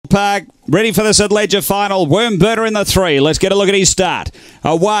Angle-Park. Ready for the St Ledger final. Wormburner in the 3. Let's get a look at his start.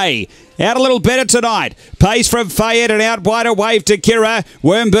 Away. Out a little better tonight. Pace from Fayette and out wider. Wave to Kira.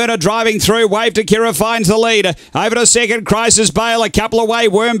 Wormburner driving through. Wave to Kira finds the lead. Over to second. Crisis Bale. A couple away.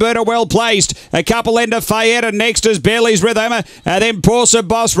 Wormburner well placed. A couple into Fayette and next is Bailey's Rhythm. Then Porsa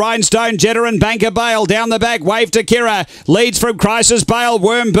Boss, Rhinestone, Jetta and Banker Bale. Down the back. Wave to Kira. Leads from Crisis Bale.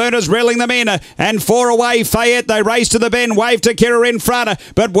 Wormburner's reeling them in. And 4 away. Fayette. They race to the bend. Wave to Kira in front.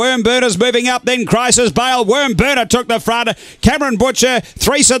 But Wormburner's moving up. Then Crisis Bale. Wormburner took the front. Cameron Butcher.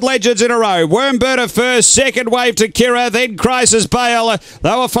 3 St Legends in a row. Wormburner first, second Wave to Kira, then Crisis Bale.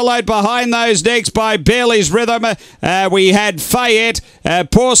 They were followed behind those next by Bailey's Rhythm. We had Fayette,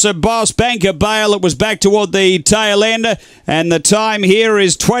 Porsa Boss, Banker Bale. It was back toward the tail end, and the time here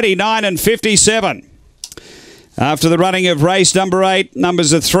is 29:57. After the running of race number 8,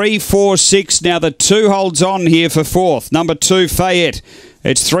 numbers are 3, 4, 6. Now the 2 holds on here for 4th. Number 2, Fayette.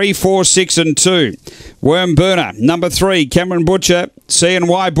 It's 3, 4, 6 and 2. Wormburner. Number 3, Cameron Butcher.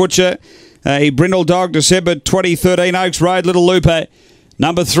 C&Y Butcher. Brindle Dog, December 2013, Oaks Road, Little Looper.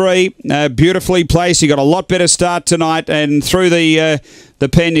 Number 3, beautifully placed. He got a lot better start tonight, and through the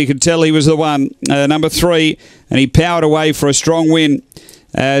pen you could tell he was the one. Number 3, and he powered away for a strong win.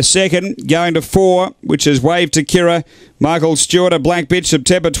 Second, going to 4, which is Wave to Kira. Michael Stewart, a Black Bitch,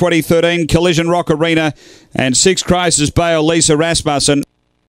 September 2013, Collision Rock Arena. And 6, Crisis Bale, Lisa Rasmussen.